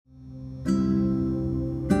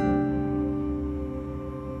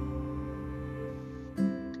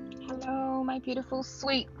beautiful,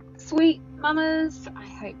 sweet, sweet mamas. I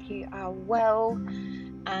hope you are well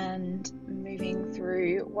and moving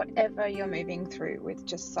through whatever you're moving through with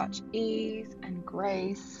just such ease and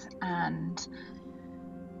grace and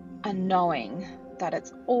knowing that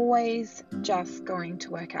it's always just going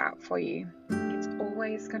to work out for you. It's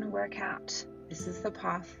always going to work out. This is the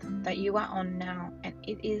path that you are on now, and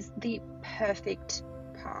it is the perfect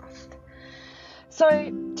path. So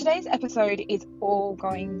today's episode is all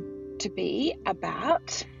going to be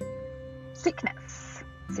about sickness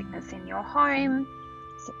in your home,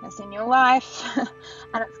 sickness in your life,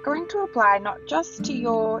 and it's going to apply not just to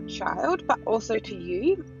your child but also to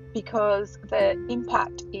you, because the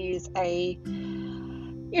impact is a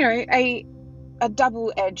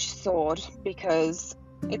double-edged sword, because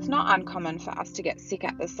it's not uncommon for us to get sick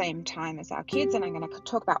at the same time as our kids, and I'm going to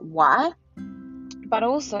talk about why. But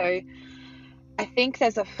also, I think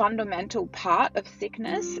there's a fundamental part of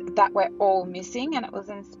sickness that we're all missing, and it was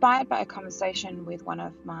inspired by a conversation with one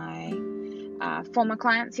of my former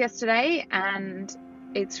clients yesterday, and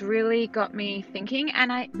it's really got me thinking.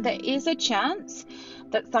 And there is a chance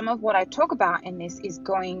that some of what I talk about in this is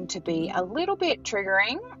going to be a little bit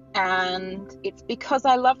triggering, and it's because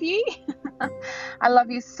I love you. I love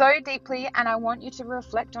you so deeply, and I want you to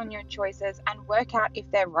reflect on your choices and work out if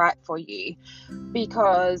they're right for you.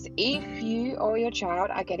 Because if you or your child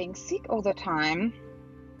are getting sick all the time,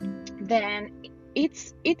 then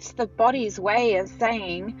it's the body's way of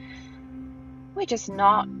saying we're just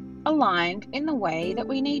not aligned in the way that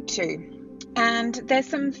we need to. And there's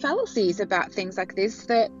some fallacies about things like this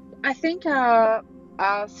that I think are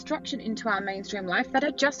structured into our mainstream life that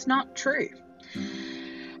are just not true.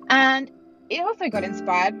 And it also got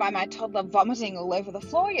inspired by my toddler vomiting all over the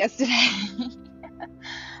floor yesterday.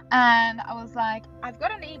 And I was like, I've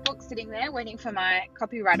got an ebook sitting there waiting for my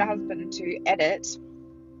copywriter husband to edit,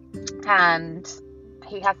 and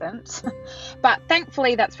he hasn't. But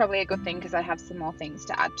thankfully that's probably a good thing, because I have some more things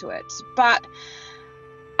to add to it. But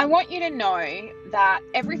I want you to know that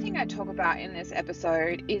everything I talk about in this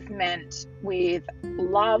episode is meant with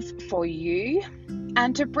love for you,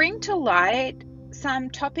 and to bring to light some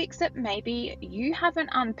topics that maybe you haven't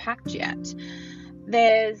unpacked yet.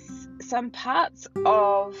 There's some parts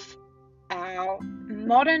of our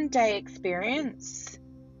modern day experience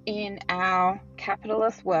in our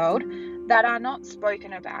capitalist world that are not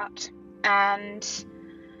spoken about, and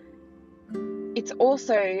it's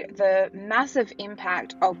also the massive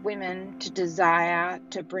impact of women to desire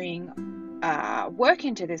to bring work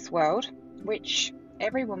into this world, which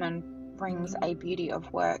every woman brings a beauty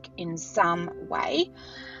of work in some way,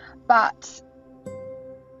 but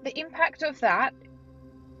the impact of that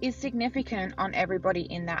is significant on everybody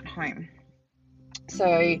in that home. So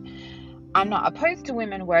I'm not opposed to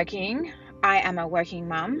women working. I am a working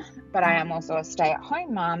mum, but I am also a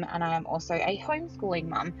stay-at-home mum, and I am also a homeschooling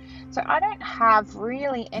mum. So I don't have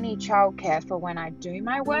really any childcare for when I do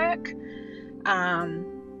my work.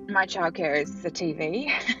 My childcare is the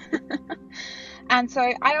TV. And so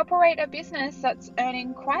I operate a business that's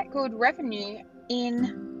earning quite good revenue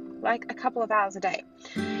in like a couple of hours a day.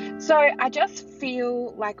 So I just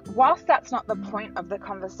feel like, whilst that's not the point of the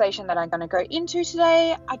conversation that I'm going to go into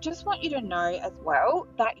today, I just want you to know as well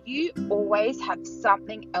that you always have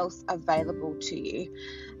something else available to you.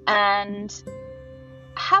 And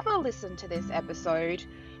have a listen to this episode.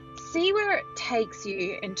 See where it takes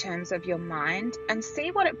you in terms of your mind, and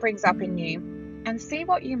see what it brings up in you, and see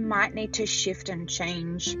what you might need to shift and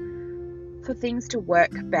change for things to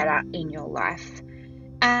work better in your life.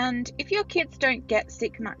 And if your kids don't get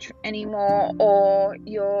sick much anymore, or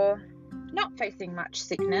you're not facing much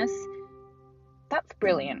sickness, that's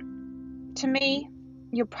brilliant. To me,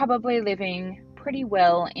 you're probably living pretty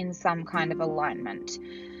well in some kind of alignment.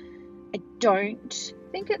 I don't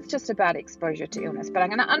think it's just about exposure to illness, but I'm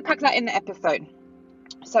going to unpack that in the episode.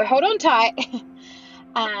 So hold on tight.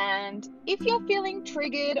 And if you're feeling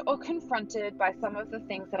triggered or confronted by some of the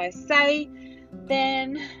things that I say,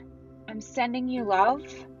 then I'm sending you love.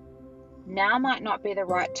 Now might not be the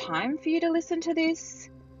right time for you to listen to this.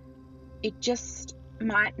 It just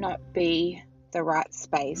might not be the right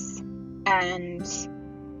space, and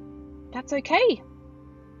that's okay.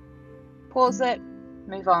 Pause it,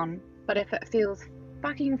 move on. But if it feels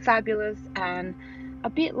fucking fabulous and a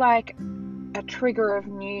bit like a trigger of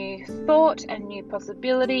new thought and new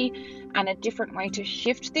possibility and a different way to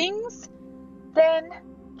shift things, then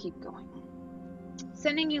keep going.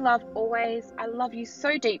 Sending you love always. I love you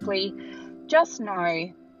so deeply. Just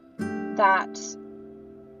know that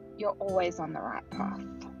you're always on the right path.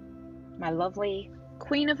 My lovely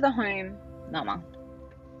queen of the home, Mama.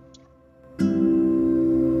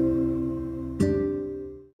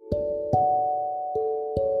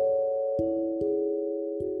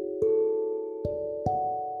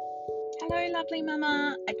 Hello, lovely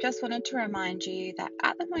mama. I just wanted to remind you that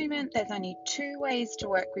at the moment there's only 2 ways to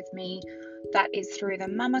work with me. That is through the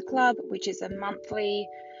Mama Club, which is a monthly,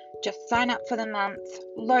 just sign up for the month,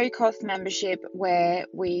 low cost membership where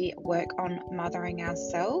we work on mothering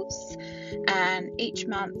ourselves. And each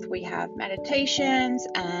month we have meditations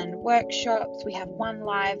and workshops. We have one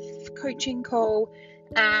live coaching call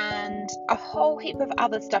and a whole heap of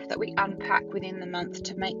other stuff that we unpack within the month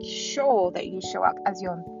to make sure that you show up as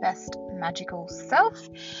your best magical self.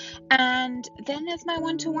 And then there's my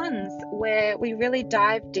one-to-ones where we really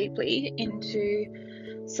dive deeply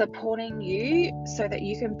into supporting you so that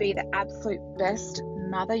you can be the absolute best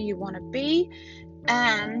mother you want to be,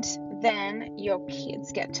 and then your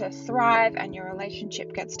kids get to thrive and your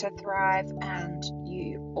relationship gets to thrive and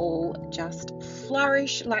you all just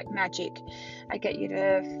flourish like magic. I get you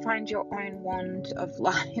to find your own wand of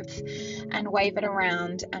life and wave it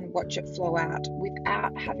around and watch it flow out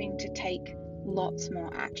without having to take lots more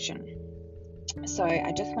action. So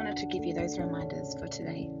I just wanted to give you those reminders for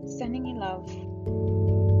today. Sending you love.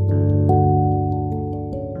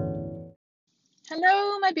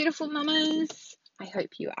 Hello, my beautiful mamas. I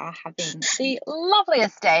hope you are having the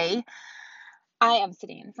loveliest day. I am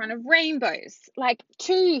sitting in front of rainbows, like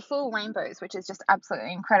 2 full rainbows, which is just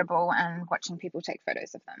absolutely incredible, and watching people take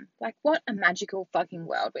photos of them. Like, what a magical fucking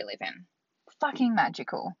world we live in. Fucking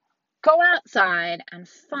magical. Go outside and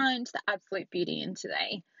find the absolute beauty in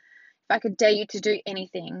today. If I could dare you to do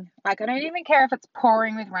anything, like, I don't even care if it's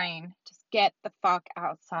pouring with rain, just get the fuck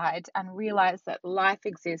outside and realize that life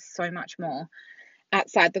exists so much more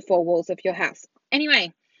outside the 4 walls of your house.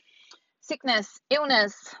 Anyway, sickness,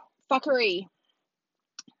 illness, fuckery.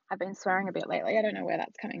 I've been swearing a bit lately. I don't know where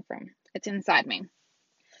that's coming from. It's inside me.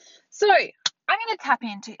 So I'm going to tap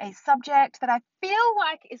into a subject that I feel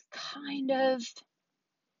like is kind of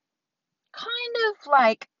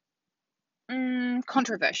like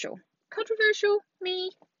controversial. Controversial?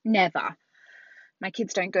 Me? Never. My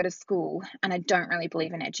kids don't go to school and I don't really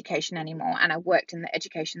believe in education anymore. And I worked in the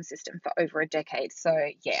education system for over a decade. So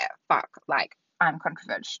yeah, fuck, like, I'm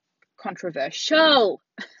controversial.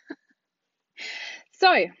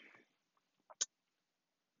 So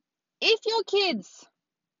if your kids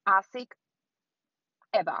are sick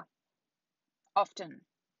ever, often,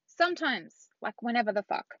 sometimes, like whenever the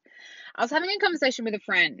fuck. I was having a conversation with a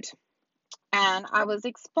friend and I was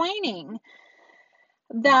explaining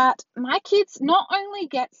that my kids not only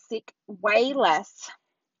get sick way less,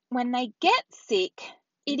 when they get sick,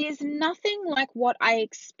 it is nothing like what I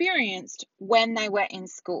experienced when they were in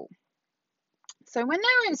school. So when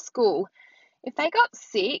they were in school, if they got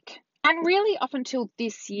sick, and really up until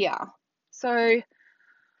this year, so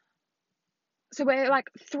we're like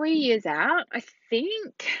 3 years out, I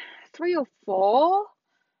think, 3 or 4.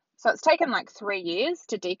 So it's taken like 3 years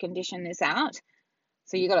to decondition this out.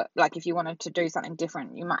 So you got to, like, if you wanted to do something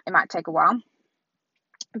different, it might take a while.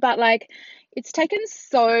 But like, it's taken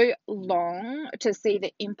so long to see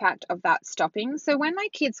the impact of that stopping. So when my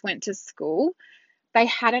kids went to school, they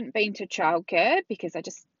hadn't been to childcare because I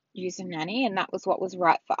just used a nanny and that was what was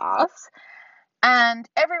right for us. And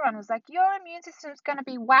everyone was like, your immune system's going to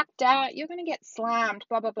be whacked out. You're going to get slammed,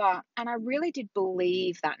 blah, blah, blah. And I really did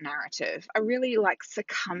believe that narrative. I really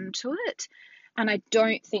succumbed to it. And I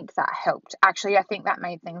don't think that helped. Actually, I think that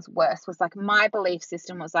made things worse. Was like, my belief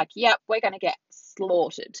system was like, yep, we're going to get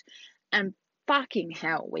slaughtered. And fucking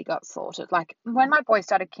hell, we got slaughtered. Like, when my boy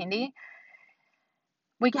started kindy,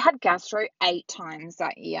 we had gastro 8 times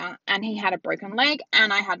that year. And he had a broken leg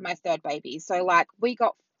and I had my 3rd baby. So like, we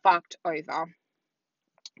got fucked over.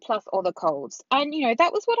 Plus all the colds. And,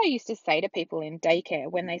 that was what I used to say to people in daycare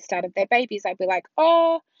when they started their babies. I'd be like,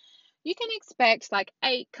 oh, you can expect like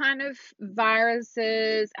 8 kind of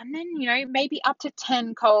viruses and then, maybe up to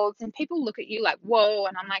 10 colds. And people look at you like, whoa.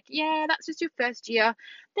 And I'm like, yeah, that's just your first year.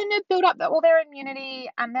 Then they build up all their immunity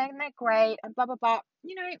and then they're great and blah, blah, blah.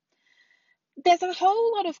 There's a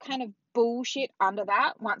whole lot of kind of bullshit under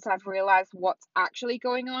that once I've realized what's actually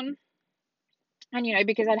going on. And,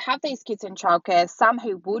 because I'd have these kids in childcare, some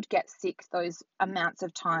who would get sick those amounts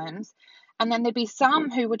of times, and then there'd be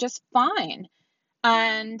some who were just fine.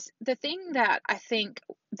 And the thing that I think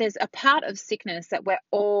there's a part of sickness that we're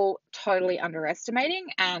all totally underestimating,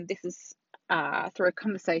 and this is through a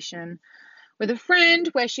conversation with a friend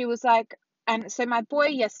where she was like, and so my boy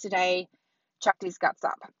yesterday chucked his guts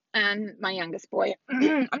up, and my youngest boy,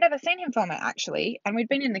 I've never seen him vomit actually, and we'd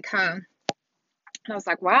been in the car. And I was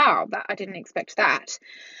like, wow, I didn't expect that.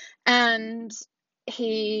 And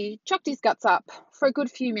he chucked his guts up for a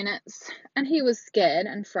good few minutes and he was scared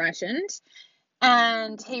and frightened.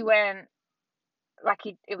 And he went,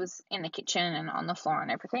 it was in the kitchen and on the floor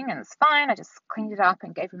and everything, and it's fine. I just cleaned it up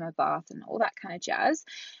and gave him a bath and all that kind of jazz.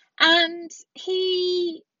 And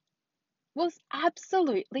he was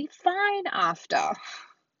absolutely fine after.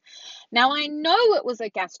 Now, I know it was a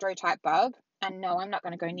gastro type bug, and no, I'm not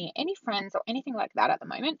going to go near any friends or anything like that at the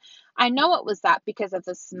moment. I know it was that because of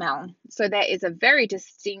the smell. So there is a very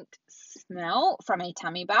distinct smell from a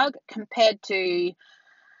tummy bug compared to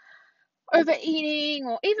overeating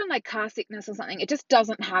or even like car sickness or something. It just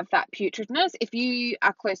doesn't have that putridness. If you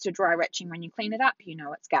are close to dry retching when you clean it up, you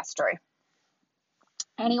know it's gastro.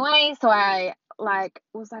 Anyway, so I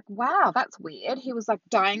was like, wow, that's weird. He was like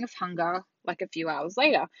dying of hunger like a few hours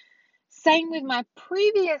later. Same with my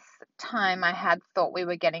previous time I had thought we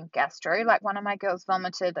were getting gastro, like one of my girls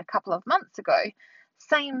vomited a couple of months ago.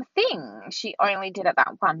 Same thing. She only did it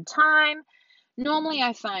that one time. Normally,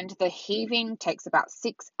 I find the heaving takes about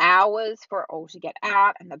 6 hours for it all to get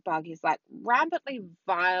out, and the bug is like rampantly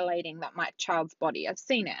violating my child's body. I've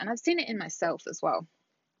seen it, and I've seen it in myself as well.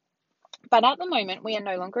 But at the moment, we are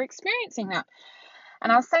no longer experiencing that.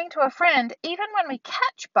 And I was saying to a friend, even when we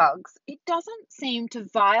catch bugs, it doesn't seem to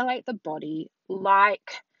violate the body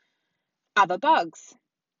like other bugs.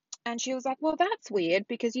 And she was like, well, that's weird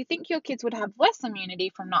because you think your kids would have less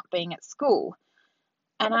immunity from not being at school.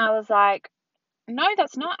 And I was like, no,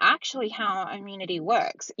 that's not actually how immunity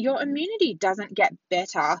works. Your immunity doesn't get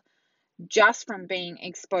better just from being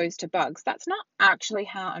exposed to bugs. That's not actually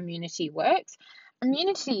how immunity works.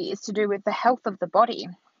 Immunity is to do with the health of the body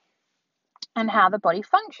and how the body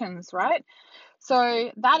functions, right?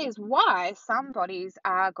 So that is why some bodies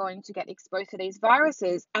are going to get exposed to these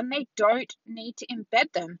viruses and they don't need to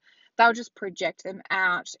embed them. They'll just project them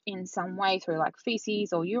out in some way through like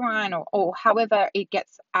feces or urine or however it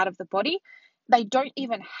gets out of the body. They don't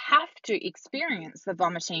even have to experience the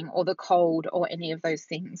vomiting or the cold or any of those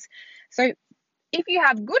things. So if you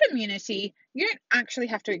have good immunity, you don't actually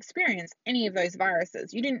have to experience any of those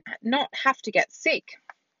viruses. You didn't not have to get sick.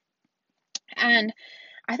 And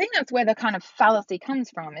I think that's where the kind of fallacy comes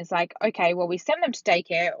from is like, okay, well, we send them to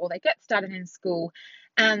daycare or they get started in school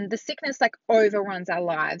and the sickness like overruns our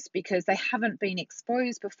lives because they haven't been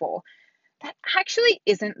exposed before. That actually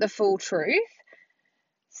isn't the full truth.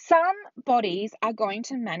 Some bodies are going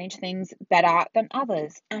to manage things better than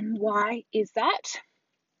others. And why is that?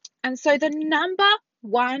 And so the number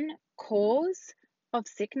one cause of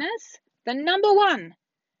sickness, the number one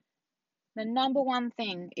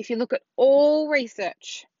thing, if you look at all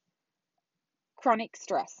research, chronic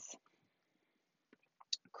stress.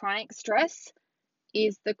 Chronic stress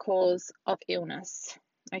is the cause of illness.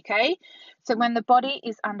 Okay, so when the body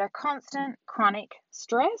is under constant chronic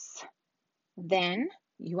stress, then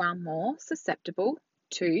you are more susceptible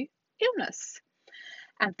to illness.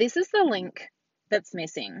 And this is the link that's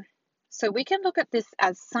missing. So we can look at this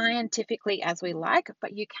as scientifically as we like,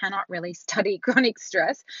 but you cannot really study chronic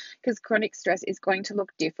stress because chronic stress is going to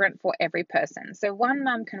look different for every person. So one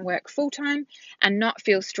mum can work full-time and not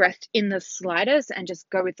feel stressed in the slightest and just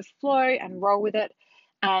go with the flow and roll with it.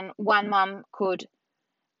 And one mum could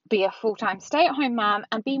be a full-time stay-at-home mum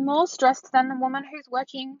and be more stressed than the woman who's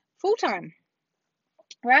working full-time.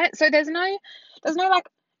 Right? So there's no like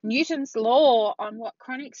Newton's law on what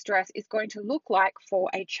chronic stress is going to look like for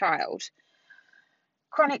a child.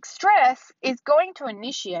 Chronic stress is going to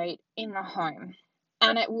initiate in the home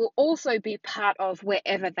and it will also be part of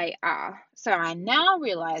wherever they are. So I now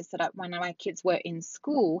realize that when my kids were in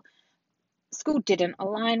school didn't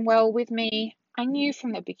align well with me. I knew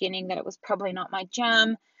from the beginning that it was probably not my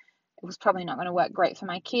jam. It was probably not going to work great for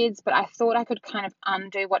my kids, but I thought I could kind of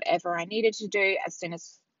undo whatever I needed to do as soon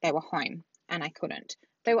as they were home, and I couldn't.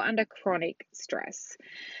 They were under chronic stress.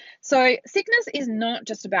 So sickness is not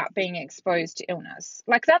just about being exposed to illness.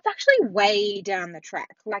 Like that's actually way down the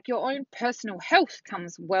track. Like your own personal health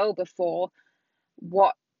comes well before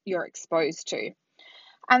what you're exposed to.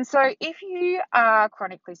 And so if you are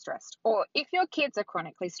chronically stressed, or if your kids are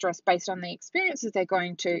chronically stressed based on the experiences they're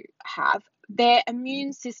going to have, their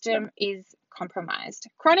immune system is compromised.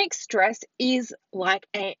 Chronic stress is like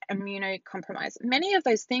an immunocompromise. Many of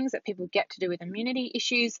those things that people get to do with immunity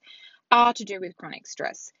issues are to do with chronic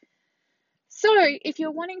stress. So if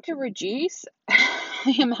you're wanting to reduce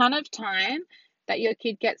the amount of time that your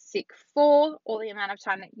kid gets sick for, or the amount of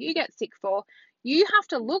time that you get sick for, you have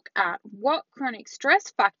to look at what chronic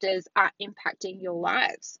stress factors are impacting your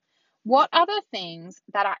lives. What are the things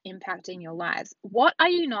that are impacting your lives? What are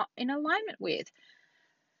you not in alignment with?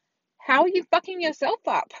 How are you fucking yourself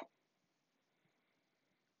up?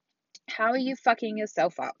 How are you fucking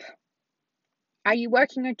yourself up? Are you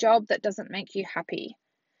working a job that doesn't make you happy?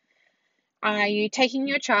 Are you taking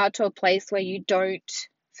your child to a place where you don't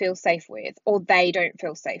feel safe with, or they don't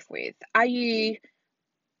feel safe with? Are you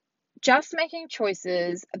just making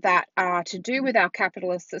choices that are to do with our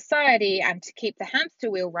capitalist society and to keep the hamster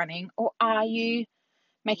wheel running, or are you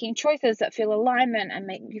making choices that feel alignment and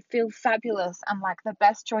make you feel fabulous and like the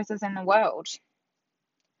best choices in the world?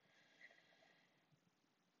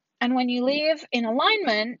 And when you live in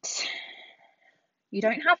alignment, you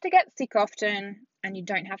don't have to get sick often, and you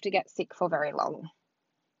don't have to get sick for very long.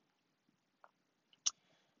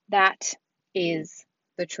 That is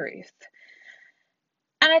the truth.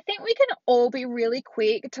 And I think we can all be really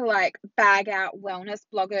quick to like bag out wellness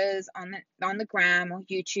bloggers on the gram or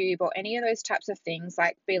YouTube or any of those types of things,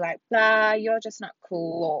 like be like, blah, you're just not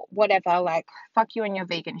cool or whatever, like fuck you and your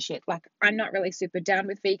vegan shit. Like, I'm not really super down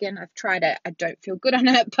with vegan. I've tried it. I don't feel good on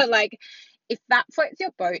it, but like if that floats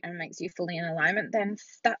your boat and makes you fully in alignment, then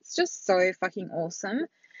that's just so fucking awesome.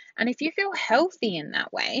 And if you feel healthy in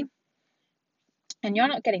that way, and you're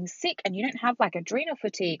not getting sick and you don't have like adrenal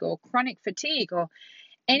fatigue or chronic fatigue or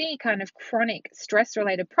any kind of chronic stress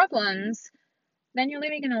related problems, then you're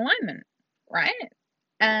living in alignment, right?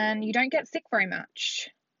 And you don't get sick very much.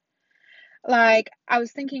 Like, I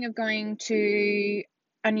was thinking of going to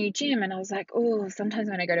a new gym, and I was like, oh, sometimes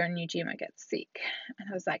when I go to a new gym, I get sick. And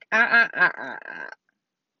I was like,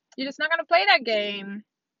 you're just not going to play that game.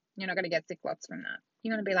 You're not going to get sick lots from that.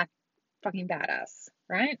 You're going to be like fucking badass,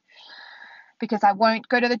 right? Because I won't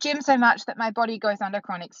go to the gym so much that my body goes under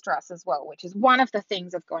chronic stress as well, which is one of the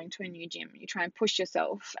things of going to a new gym. You try and push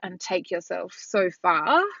yourself and take yourself so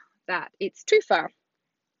far that it's too far.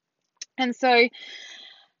 And so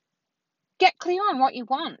get clear on what you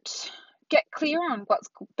want. Get clear on what's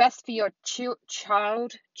best for your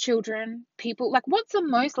child, children, people. Like, what's the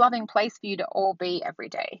most loving place for you to all be every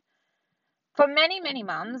day? For many, many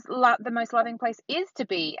mums, the most loving place is to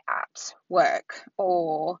be at work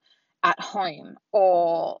or at home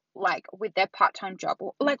or like with their part-time job,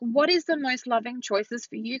 or like, what is the most loving choices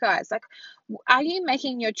for you guys? Like, are you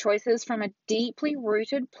making your choices from a deeply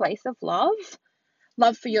rooted place of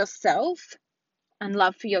love for yourself and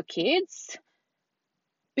love for your kids?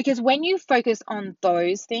 Because when you focus on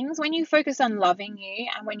those things, when you focus on loving you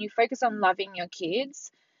and when you focus on loving your kids,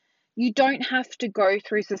 you don't have to go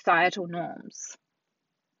through societal norms.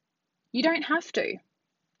 You don't have to.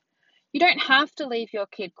 You don't have to leave your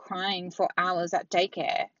kid crying for hours at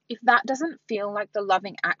daycare. If that doesn't feel like the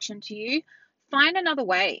loving action to you, find another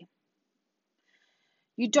way.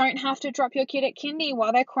 You don't have to drop your kid at kindy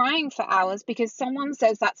while they're crying for hours because someone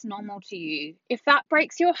says that's normal to you. If that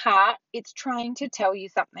breaks your heart, it's trying to tell you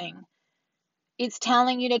something. It's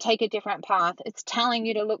telling you to take a different path. It's telling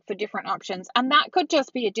you to look for different options. And that could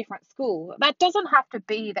just be a different school. That doesn't have to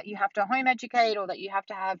be that you have to home educate or that you have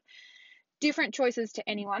to have different choices to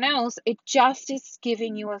anyone else. It just is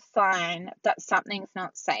giving you a sign that something's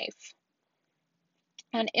not safe.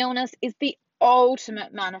 And illness is the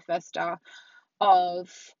ultimate manifester of,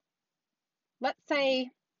 let's say,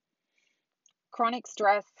 chronic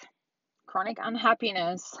stress, chronic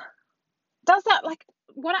unhappiness. Does that, like,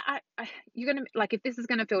 what you're gonna, like, if this is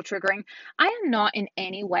gonna feel triggering, I am not in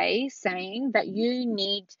any way saying that you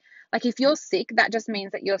need, like, if you're sick, that just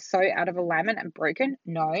means that you're so out of alignment and broken.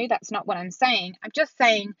 No, that's not what I'm saying. I'm just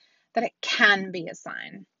saying that it can be a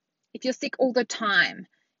sign. If you're sick all the time,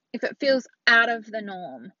 if it feels out of the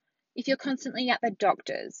norm, if you're constantly at the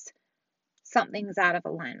doctor's, something's out of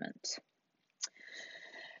alignment.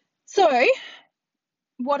 So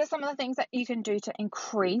what are some of the things that you can do to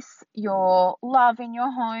increase your love in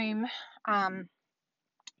your home?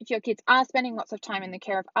 If your kids are spending lots of time in the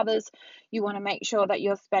care of others, you want to make sure that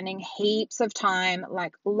you're spending heaps of time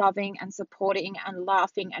like loving and supporting and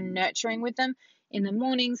laughing and nurturing with them in the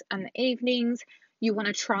mornings and the evenings. You want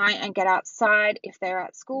to try and get outside. If they're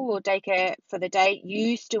at school or daycare for the day,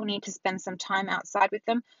 you still need to spend some time outside with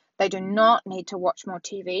them. They do not need to watch more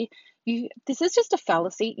TV. This is just a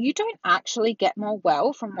fallacy. You don't actually get more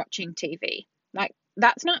well from watching TV. Like,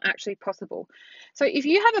 that's not actually possible. So if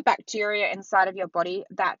you have a bacteria inside of your body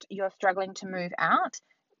that you're struggling to move out,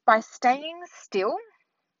 by staying still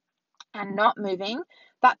and not moving,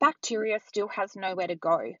 that bacteria still has nowhere to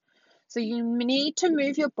go. So you need to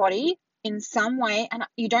move your body in some way, and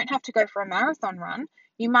you don't have to go for a marathon run.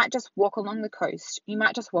 You might just walk along the coast. You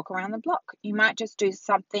might just walk around the block. You might just do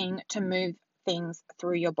something to move things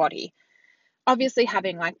through your body. Obviously,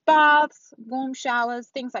 having like baths, warm showers,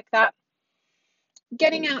 things like that.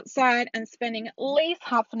 Getting outside and spending at least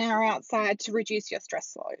half an hour outside to reduce your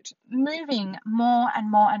stress load. Moving more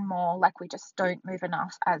and more and more, like we just don't move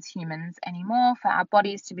enough as humans anymore for our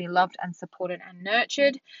bodies to be loved and supported and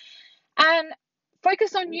nurtured. And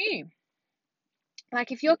focus on you.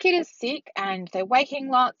 Like if your kid is sick and they're waking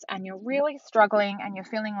lots and you're really struggling and you're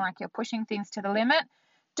feeling like you're pushing things to the limit,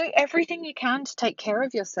 do everything you can to take care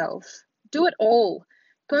of yourself. Do it all.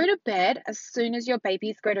 Go to bed as soon as your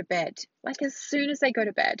babies go to bed, like as soon as they go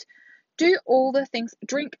to bed. Do all the things.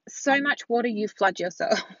 Drink so much water you flood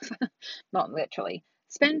yourself. Not literally.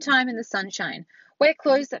 Spend time in the sunshine. Wear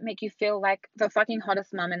clothes that make you feel like the fucking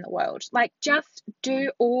hottest mum in the world. Like, just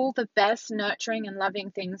do all the best nurturing and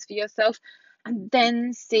loving things for yourself and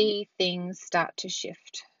then see things start to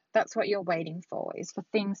shift. That's what you're waiting for, is for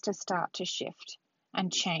things to start to shift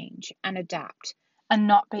and change and adapt and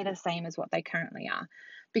not be the same as what they currently are.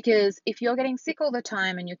 Because if you're getting sick all the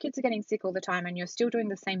time and your kids are getting sick all the time and you're still doing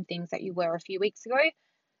the same things that you were a few weeks ago,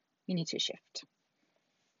 you need to shift.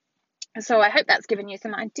 So I hope that's given you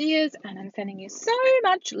some ideas, and I'm sending you so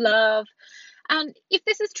much love. And if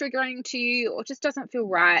this is triggering to you or just doesn't feel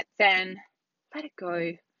right, then let it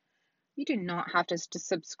go. You do not have to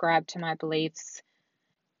subscribe to my beliefs.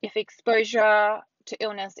 If exposure to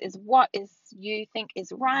illness is what you think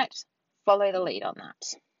is right, follow the lead on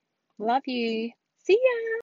that. Love you. See ya.